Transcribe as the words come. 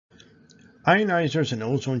Ionizers and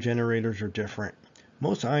ozone generators are different.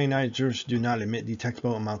 Most ionizers do not emit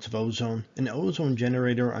detectable amounts of ozone. An ozone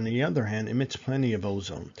generator, on the other hand, emits plenty of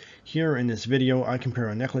ozone. Here in this video, I compare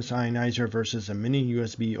a necklace ionizer versus a mini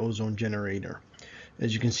USB ozone generator.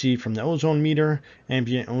 As you can see from the ozone meter,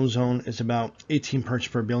 ambient ozone is about 18 parts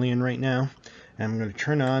per billion right now. And I'm going to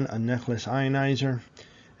turn on a necklace ionizer,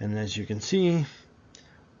 and as you can see,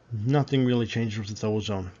 nothing really changes with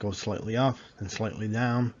ozone. It goes slightly up and slightly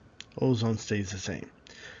down. Ozone stays the same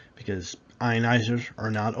because ionizers are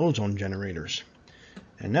not ozone generators.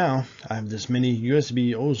 And now I have this mini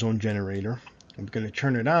USB ozone generator. I'm going to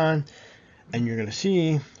turn it on, and you're going to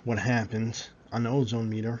see what happens on the ozone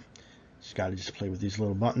meter. Just got to play with these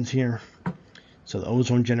little buttons here. So the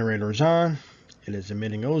ozone generator is on. It is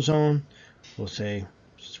emitting ozone. We'll say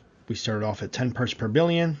we started off at 10 parts per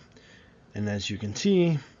billion, and as you can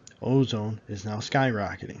see, ozone is now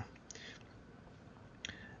skyrocketing.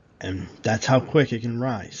 And that's how quick it can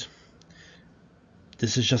rise.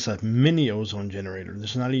 This is just a mini ozone generator.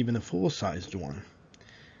 This is not even a full-sized one.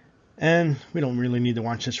 And we don't really need to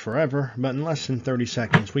watch this forever, but in less than 30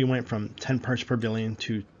 seconds, we went from 10 parts per billion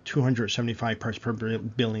to 275 parts per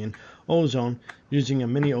billion ozone using a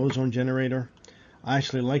mini ozone generator. I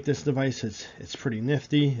actually like this device. It's pretty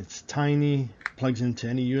nifty. It's tiny, plugs into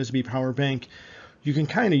any USB power bank. You can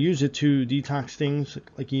kind of use it to detox things,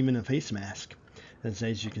 like even a face mask.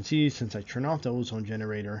 As you can see, since I turned off the ozone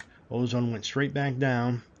generator, ozone went straight back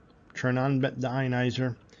down. Turn on the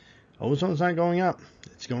ionizer. Ozone's not going up,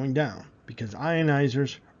 it's going down, because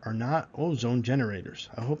ionizers are not ozone generators.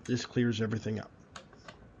 I hope this clears everything up.